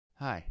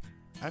Hi,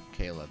 I'm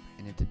Caleb,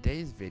 and in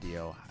today's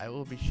video I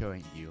will be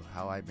showing you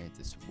how I made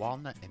this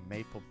walnut and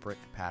maple brick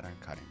pattern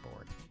cutting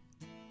board.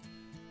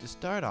 To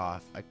start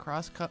off, I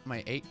cross-cut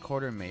my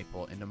 8/4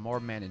 maple into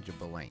more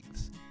manageable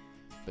lengths,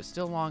 but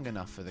still long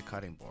enough for the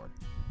cutting board.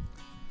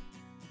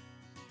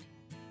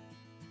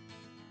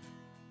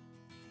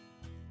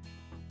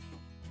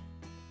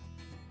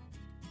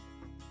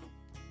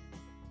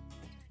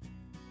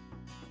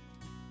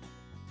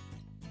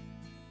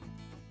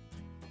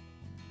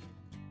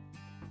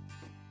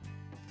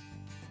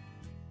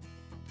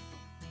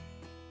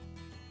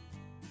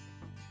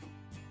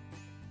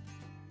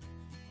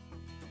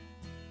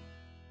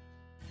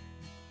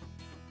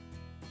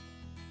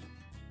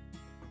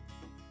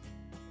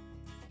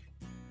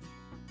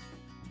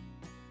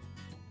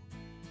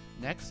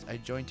 Next, I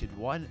jointed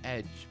one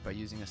edge by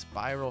using a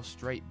spiral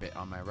straight bit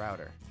on my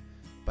router.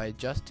 By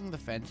adjusting the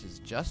fences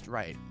just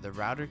right, the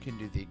router can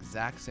do the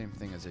exact same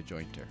thing as a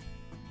jointer.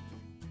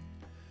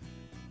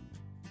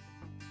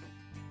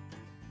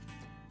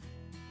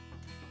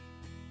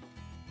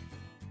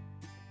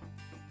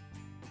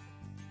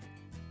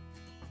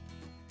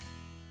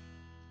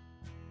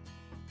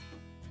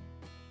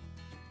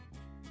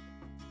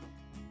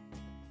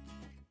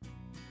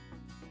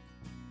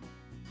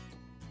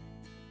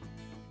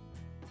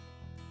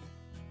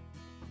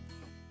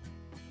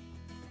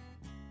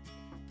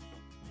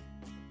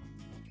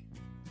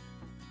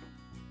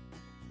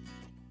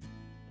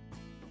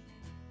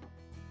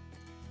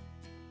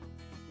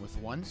 With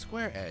one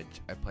square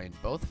edge, I planed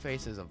both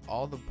faces of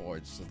all the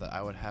boards so that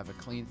I would have a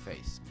clean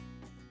face.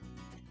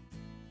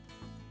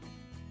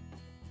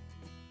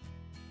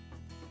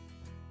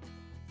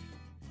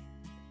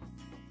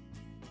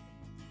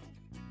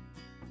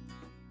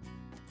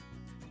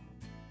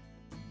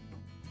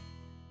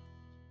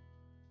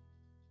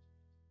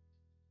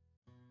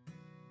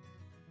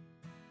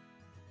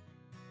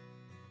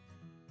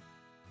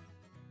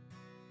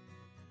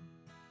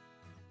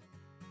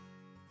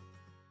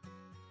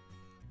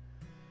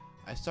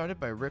 I started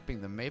by ripping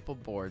the maple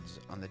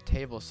boards on the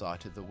table saw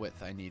to the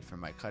width I need for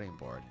my cutting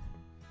board.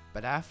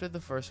 But after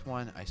the first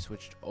one, I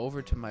switched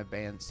over to my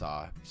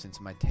bandsaw since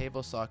my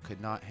table saw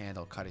could not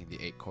handle cutting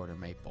the 8/4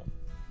 maple.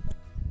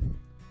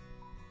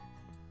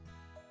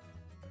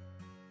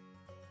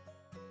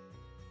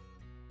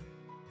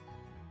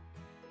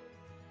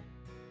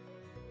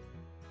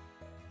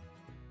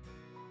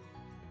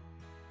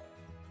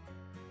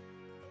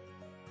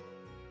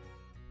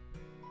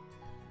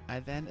 I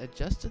then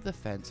adjusted the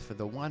fence for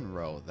the one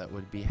row that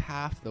would be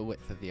half the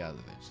width of the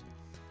others.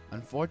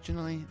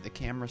 Unfortunately, the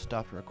camera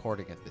stopped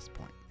recording at this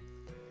point.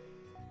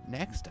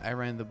 Next, I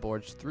ran the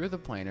boards through the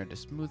planer to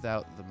smooth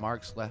out the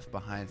marks left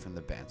behind from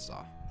the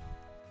bandsaw.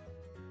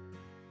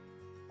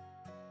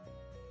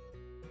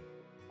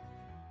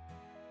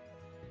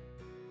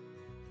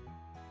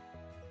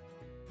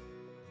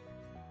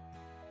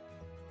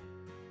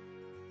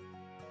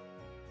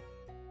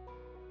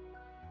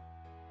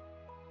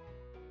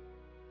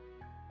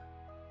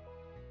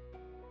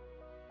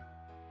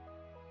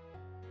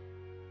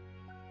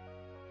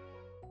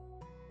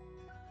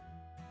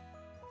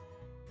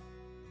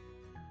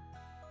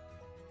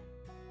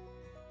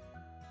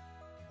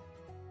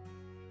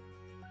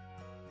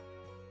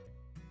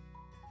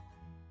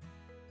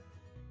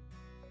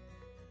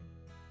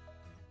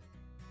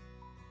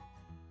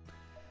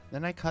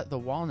 Then I cut the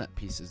walnut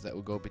pieces that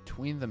would go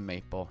between the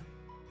maple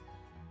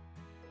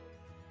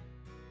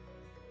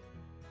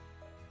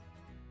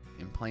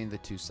and planed the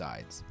two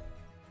sides.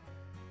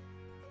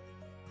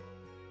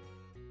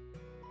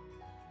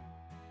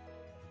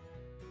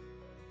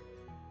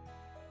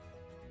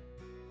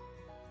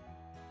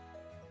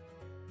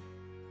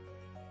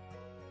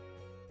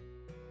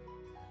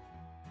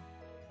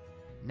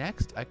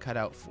 Next, I cut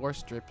out 4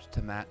 strips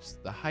to match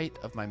the height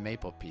of my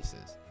maple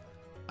pieces.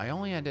 I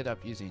only ended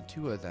up using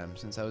 2 of them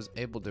since I was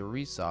able to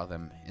resaw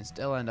them and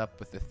still end up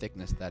with the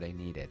thickness that I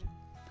needed.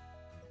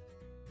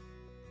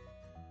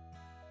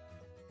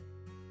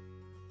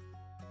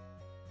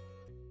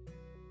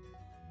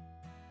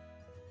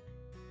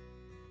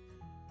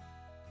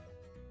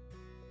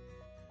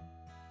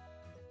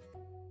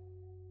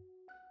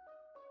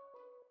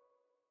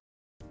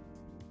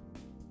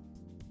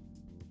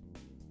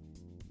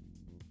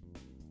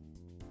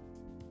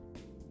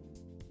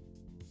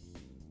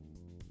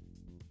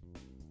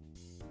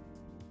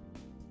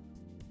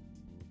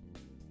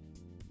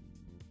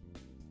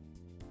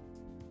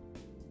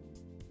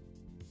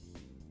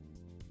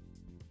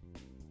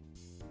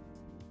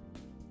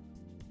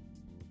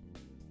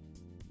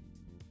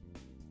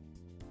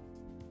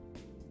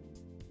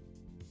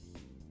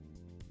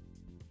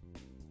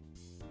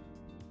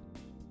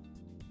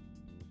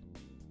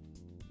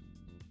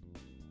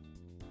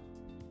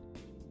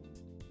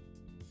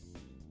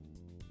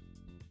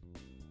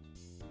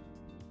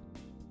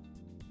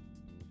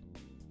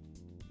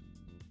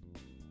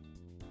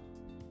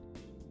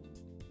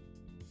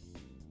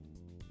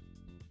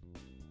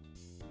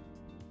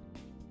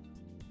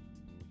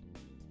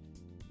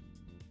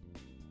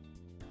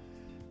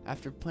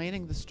 After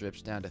planing the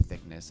strips down to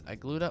thickness, I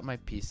glued up my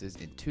pieces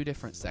in 2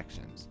 different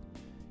sections.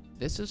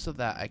 This is so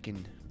that I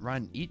can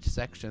run each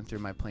section through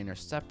my planer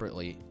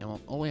separately and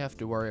will only have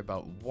to worry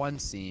about one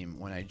seam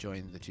when I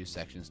join the 2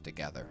 sections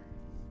together.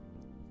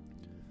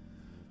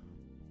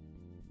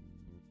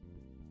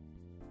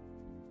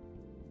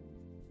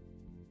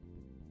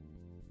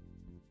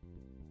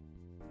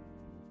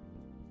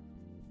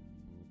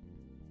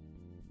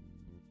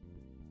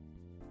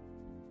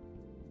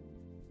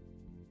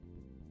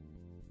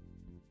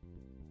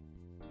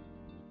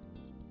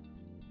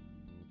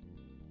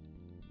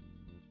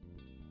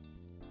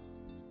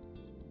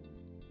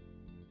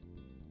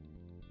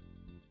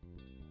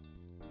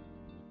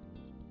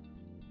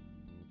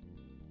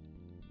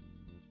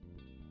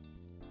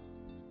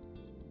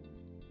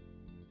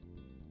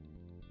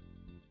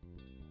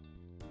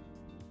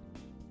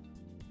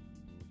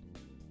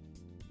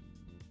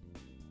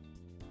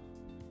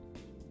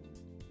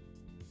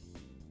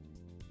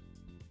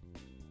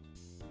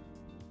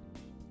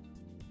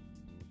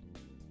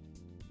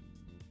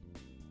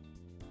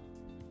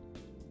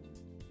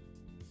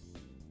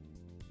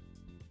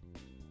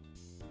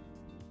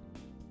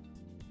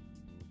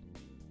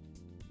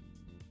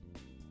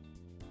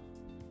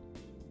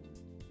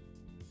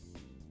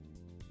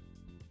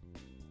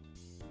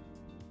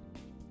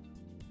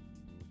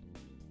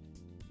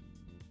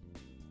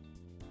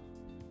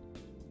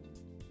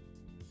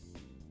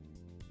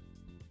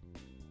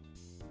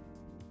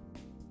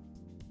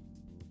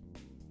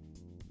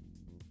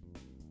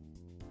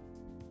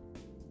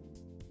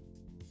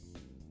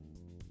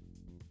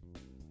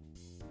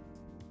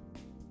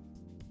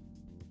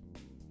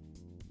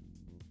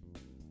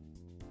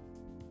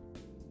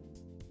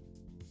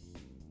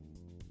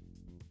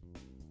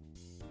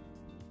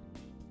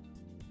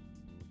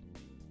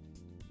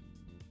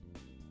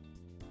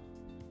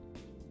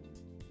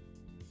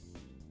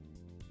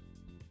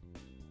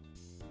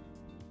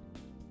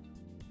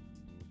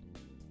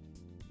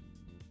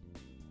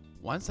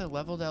 Once I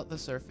leveled out the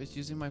surface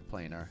using my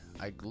planer,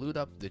 I glued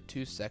up the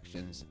 2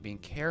 sections, being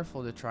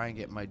careful to try and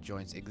get my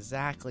joints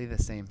exactly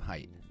the same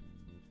height.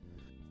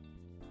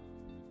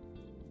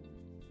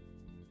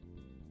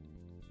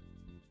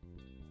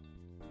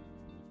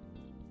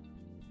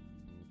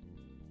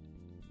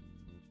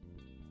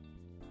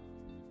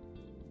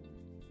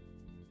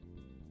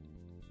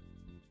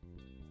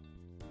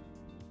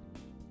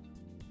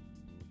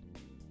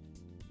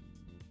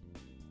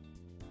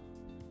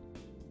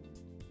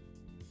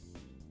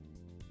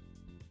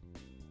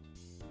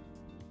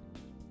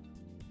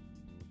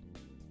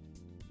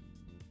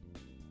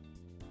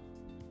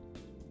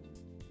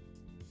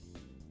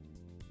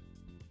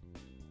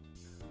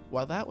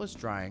 While that was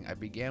drying, I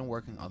began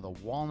working on the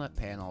walnut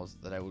panels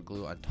that I would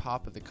glue on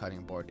top of the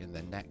cutting board in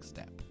the next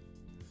step.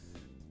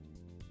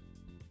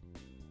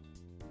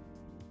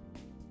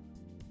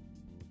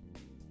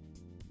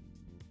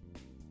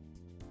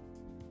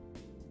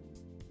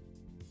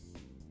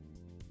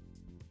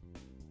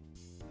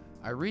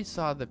 I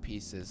resawed the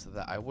pieces so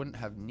that I wouldn't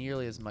have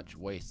nearly as much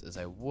waste as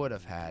I would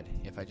have had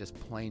if I just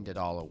planed it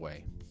all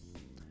away.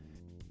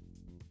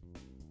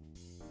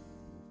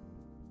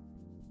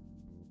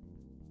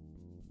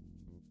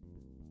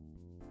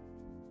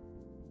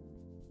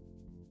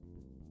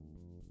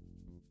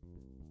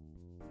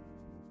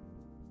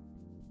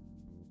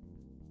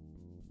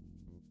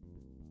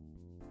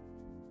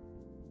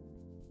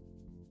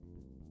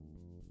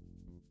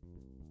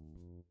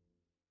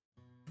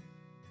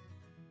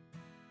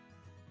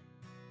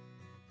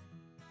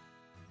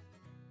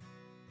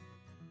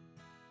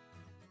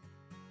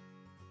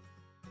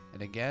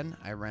 And again,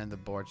 I ran the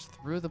boards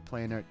through the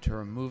planer to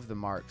remove the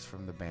marks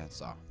from the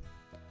bandsaw.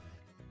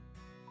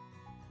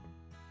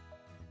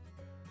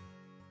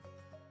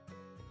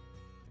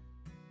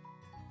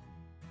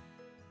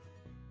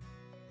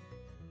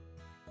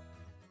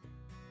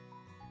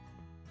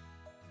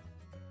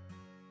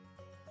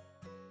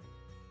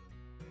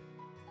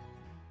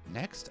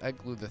 Next, I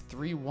glued the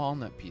 3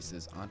 walnut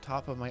pieces on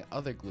top of my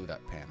other glued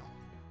up panel.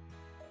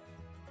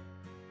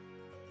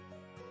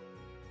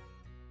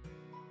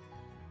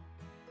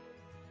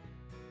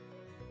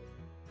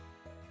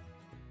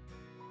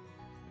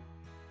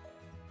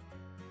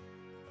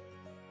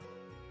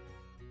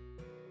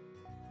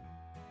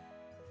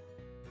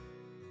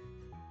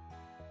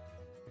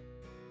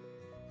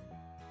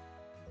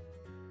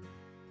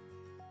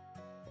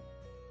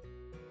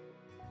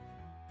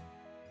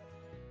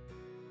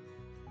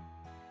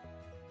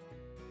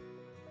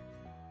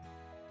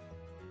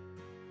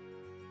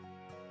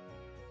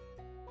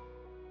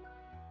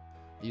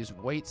 Use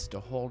weights to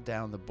hold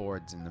down the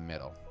boards in the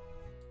middle.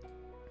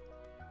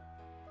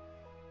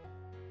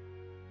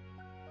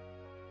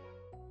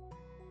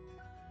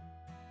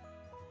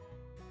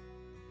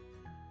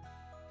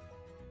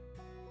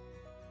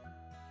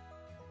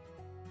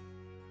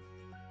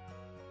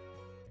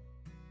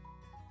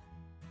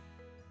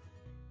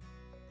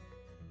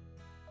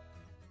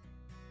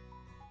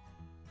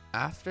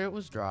 After it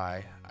was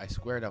dry, I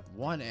squared up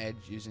one edge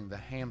using the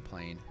hand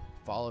plane,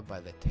 followed by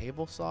the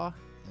table saw,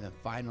 and then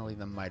finally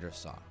the miter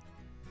saw.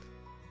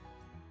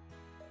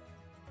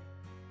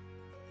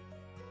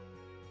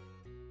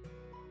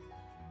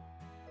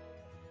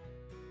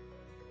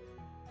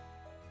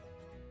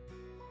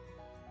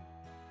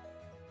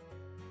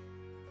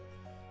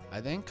 I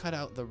then cut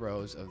out the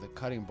rows of the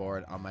cutting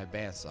board on my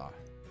bandsaw.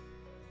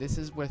 This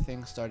is where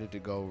things started to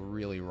go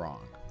really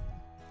wrong.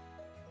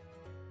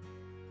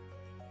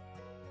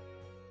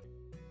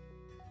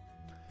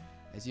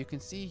 As you can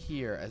see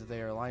here, as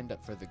they are lined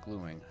up for the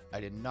gluing, I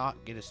did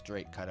not get a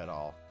straight cut at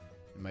all,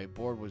 and my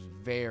board was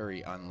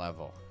very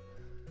unlevel.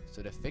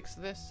 So to fix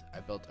this,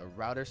 I built a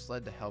router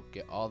sled to help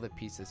get all the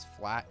pieces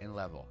flat and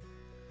level.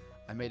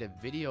 I made a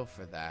video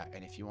for that,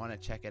 and if you want to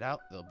check it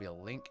out, there'll be a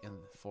link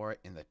for it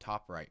in the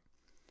top right.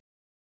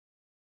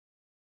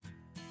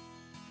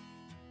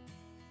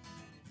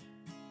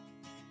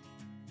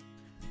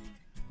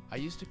 I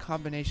used a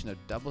combination of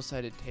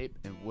double-sided tape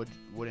and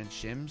wooden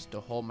shims to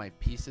hold my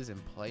pieces in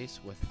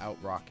place without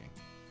rocking.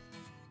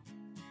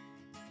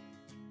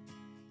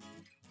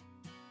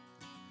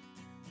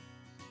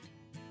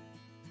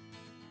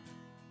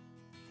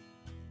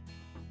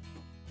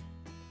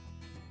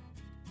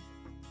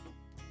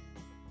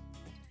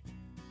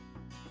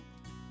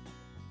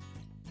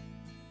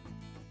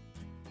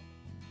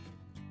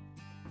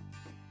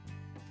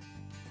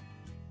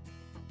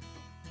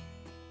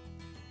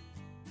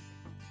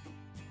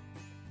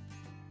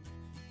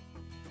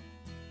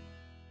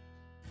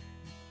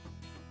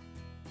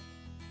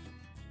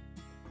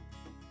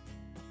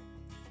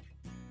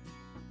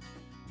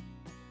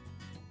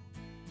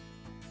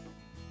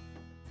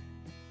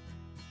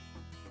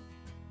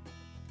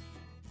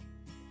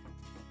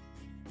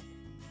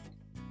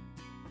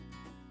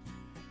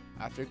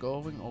 After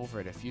going over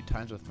it a few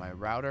times with my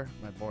router,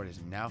 my board is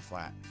now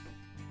flat.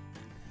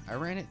 I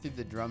ran it through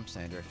the drum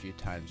sander a few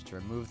times to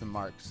remove the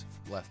marks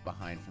left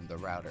behind from the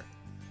router.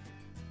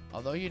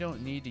 Although you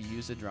don't need to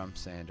use a drum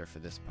sander for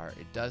this part,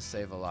 it does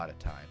save a lot of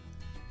time.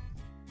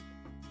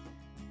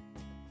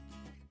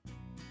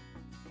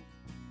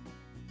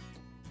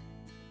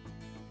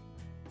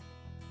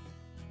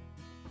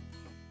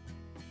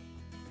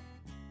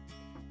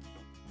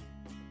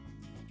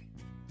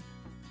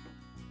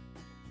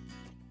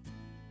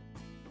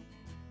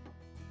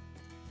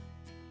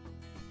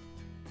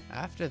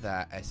 After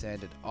that, I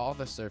sanded all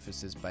the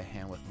surfaces by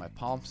hand with my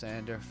palm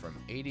sander from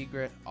 80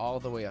 grit all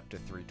the way up to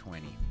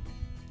 320.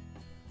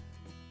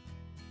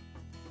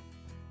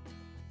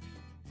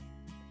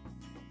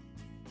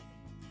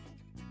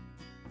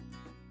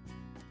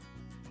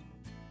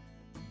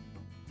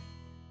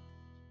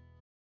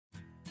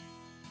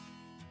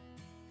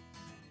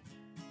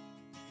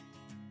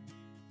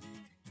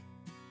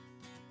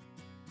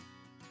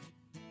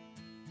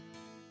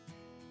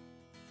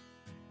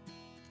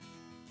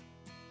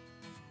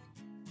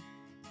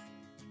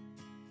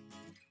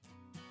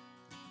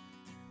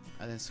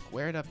 I then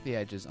squared up the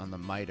edges on the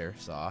miter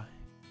saw .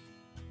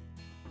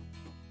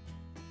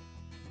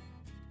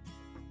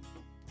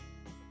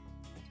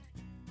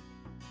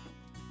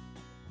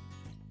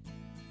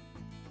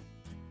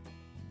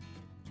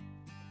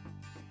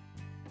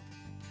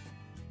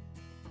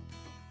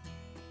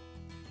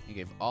 And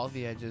gave all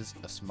the edges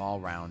a small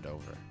round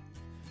over.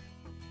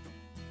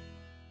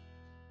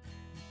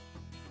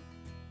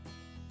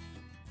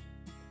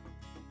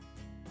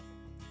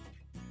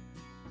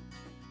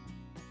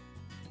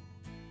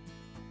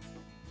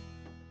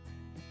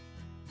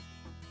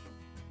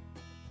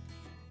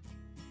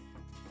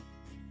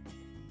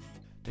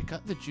 To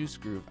cut the juice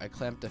groove, I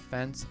clamped a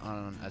fence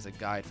on as a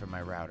guide for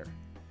my router.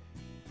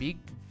 Be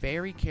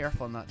very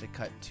careful not to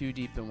cut too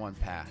deep in one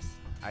pass.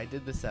 I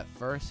did this at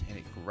first and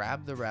it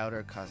grabbed the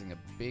router, causing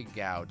a big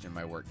gouge in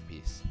my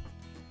workpiece.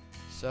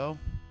 So,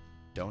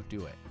 don't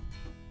do it.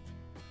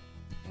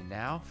 And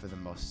now for the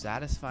most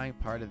satisfying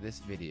part of this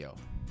video,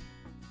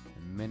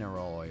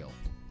 mineral oil.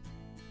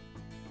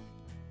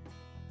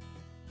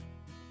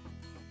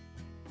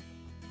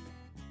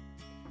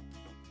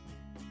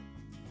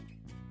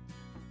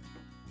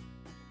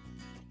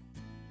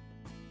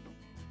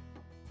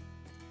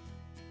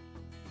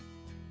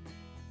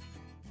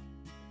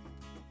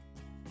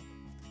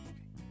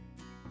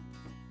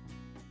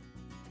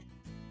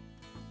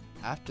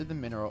 After the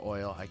mineral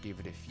oil, I gave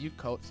it a few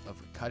coats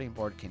of cutting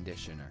board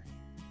conditioner.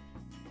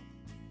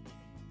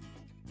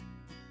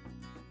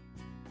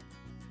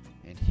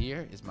 And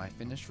here is my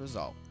finished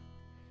result.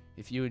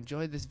 If you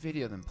enjoyed this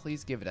video, then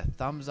please give it a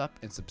thumbs up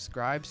and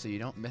subscribe so you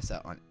don't miss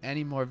out on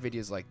any more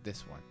videos like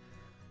this one.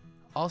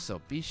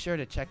 Also, be sure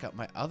to check out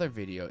my other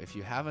video if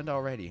you haven't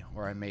already,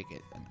 where I make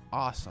it an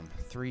awesome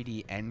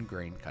 3D end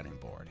grain cutting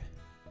board.